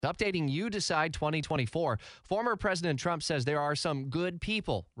Updating You Decide 2024. Former President Trump says there are some good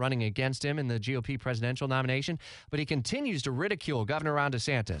people running against him in the GOP presidential nomination, but he continues to ridicule Governor Ron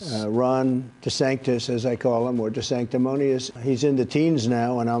DeSantis. Ron DeSanctis, as I call him, or DeSanctimonious, he's in the teens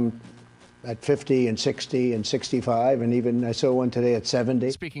now, and I'm at 50 and 60 and 65, and even I saw one today at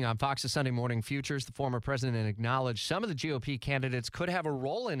 70. Speaking on Fox's Sunday Morning Futures, the former president acknowledged some of the GOP candidates could have a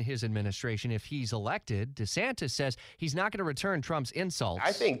role in his administration if he's elected. DeSantis says he's not going to return Trump's insults.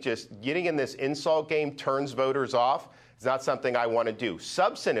 I think just getting in this insult game turns voters off. It's not something I want to do.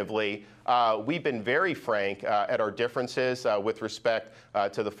 Substantively, we've been very frank at our differences with respect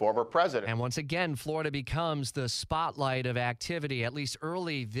to the former president. And once again, Florida becomes the spotlight of activity, at least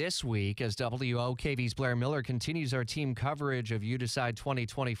early this week, as WOKV's Blair Miller continues our team coverage of You Decide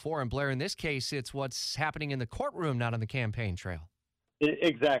 2024. And Blair, in this case, it's what's happening in the courtroom, not on the campaign trail.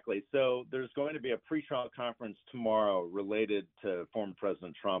 Exactly. So there's going to be a pretrial conference tomorrow related to former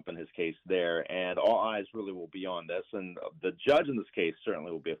President Trump and his case there, and all eyes really will be on this. And the judge in this case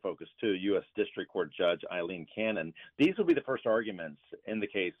certainly will be a focus too, U.S. District Court Judge Eileen Cannon. These will be the first arguments in the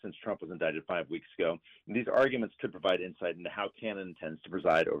case since Trump was indicted 5 weeks ago. And these arguments could provide insight into how Cannon intends to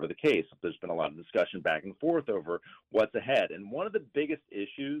preside over the case. There's been a lot of discussion back and forth over what's ahead. And one of the biggest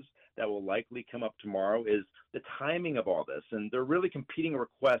issues that will likely come up tomorrow is the timing of all this. And they're really competing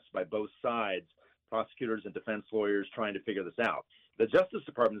requests by both sides, prosecutors and defense lawyers trying to figure this out. The Justice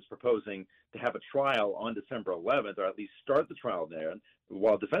Department is proposing to have a trial on December 11th, or at least start the trial there,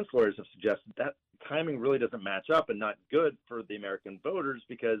 while defense lawyers have suggested that timing really doesn't match up and not good for the American voters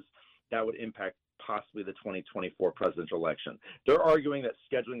because that would impact possibly the 2024 presidential election. They're arguing that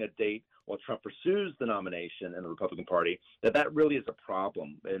scheduling a date while Trump pursues the nomination in the Republican Party, that really is a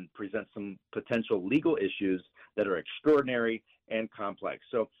problem and presents some potential legal issues that are extraordinary and complex.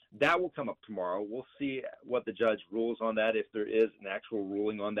 So that will come up tomorrow. We'll see what the judge rules on that, if there is an actual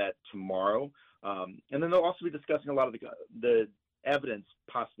ruling on that tomorrow. And then they'll also be discussing a lot of the evidence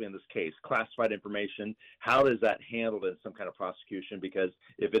possibly in this case, classified information. How is that handled in some kind of prosecution? Because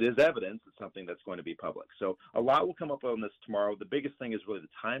if it is evidence, it's something that's going to be public. So a lot will come up on this tomorrow. The biggest thing is really the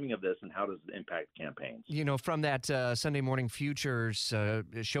timing of this and how does it impact campaigns. You know, from that Sunday Morning Futures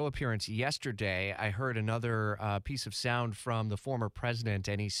show appearance yesterday, I heard another piece of sound from the former president,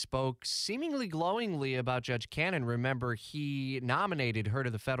 and he spoke seemingly glowingly about Judge Cannon. Remember, he nominated her to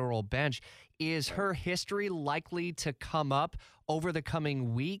the federal bench. Is her history likely to come up over the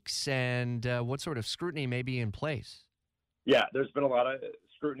coming weeks, and what sort of scrutiny may be in place? Yeah, there's been a lot of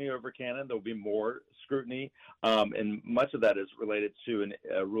scrutiny over Cannon. There'll be more scrutiny, and much of that is related to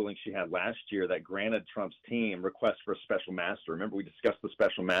a ruling she had last year that granted Trump's team requests for a special master. Remember, we discussed the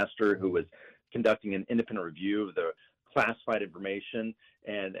special master who was conducting an independent review of the classified information,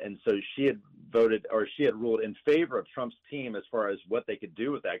 and so she had voted, or she had ruled in favor of Trump's team as far as what they could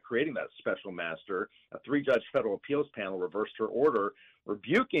do with that, creating that special master. A 3-judge federal appeals panel reversed her order,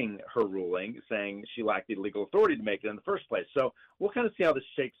 rebuking her ruling, saying she lacked the legal authority to make it in the first place. So we'll kind of see how this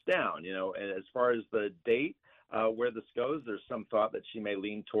shakes down, you know. And as far as the date where this goes, there's some thought that she may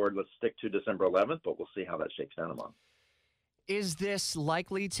lean toward, let's stick to December 11th, but we'll see how that shakes down tomorrow. Is this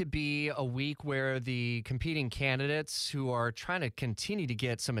likely to be a week where the competing candidates who are trying to continue to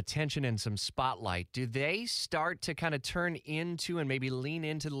get some attention and some spotlight, do they start to kind of turn into and maybe lean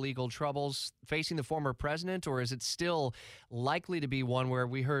into the legal troubles facing the former president, or is it still likely to be one where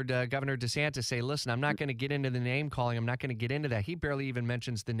we heard Governor DeSantis say, listen, I'm not going to get into the name calling, I'm not going to get into that. He barely even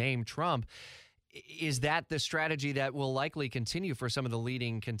mentions the name Trump. Is that the strategy that will likely continue for some of the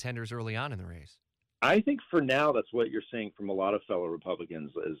leading contenders early on in the race? I think for now, that's what you're seeing from a lot of fellow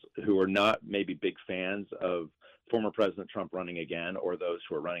Republicans is who are not maybe big fans of former President Trump running again, or those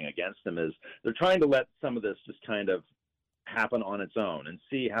who are running against him, is they're trying to let some of this just kind of happen on its own and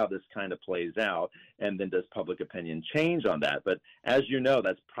see how this kind of plays out. And then does public opinion change on that? But as you know,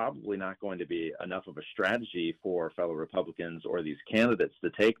 that's probably not going to be enough of a strategy for fellow Republicans or these candidates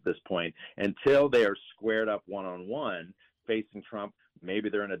to take this point until they are squared up one-on-one facing Trump. Maybe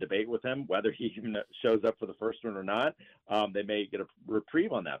they're in a debate with him, whether he even shows up for the first one or not. They may get a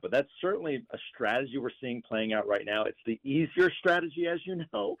reprieve on that. But that's certainly a strategy we're seeing playing out right now. It's the easier strategy, as you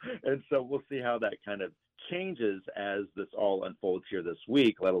know. And so we'll see how that kind of changes as this all unfolds here this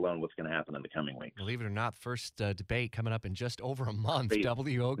week, let alone what's going to happen in the coming weeks. Believe it or not, first debate coming up in just over a month.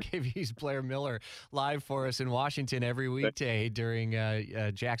 WOKV's Blair Miller live for us in Washington every weekday during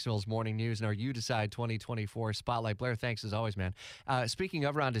Jacksonville's Morning News and our You Decide 2024 Spotlight. Blair, thanks as always, man. Speaking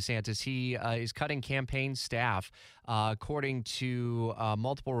of Ron DeSantis, he is cutting campaign staff. According to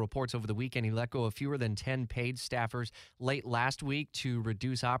multiple reports over the weekend, he let go of fewer than 10 paid staffers late last week to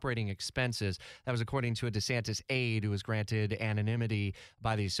reduce operating expenses. That was according to a a DeSantis aide who was granted anonymity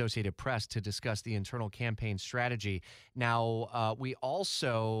by the Associated Press to discuss the internal campaign strategy. Now, we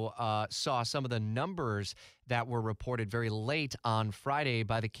also saw some of the numbers that were reported very late on Friday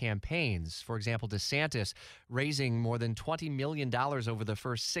by the campaigns. For example, DeSantis raising more than $20 million over the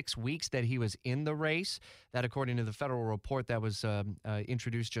first 6 weeks that he was in the race. That, according to the federal report that was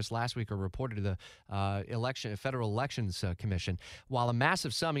introduced just last week or reported to the Federal Elections Commission. While a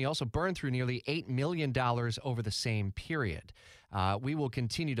massive sum, he also burned through nearly $8 million over the same period. We will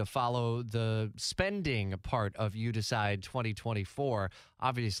continue to follow the spending part of You Decide 2024,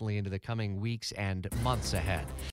 obviously into the coming weeks and months ahead.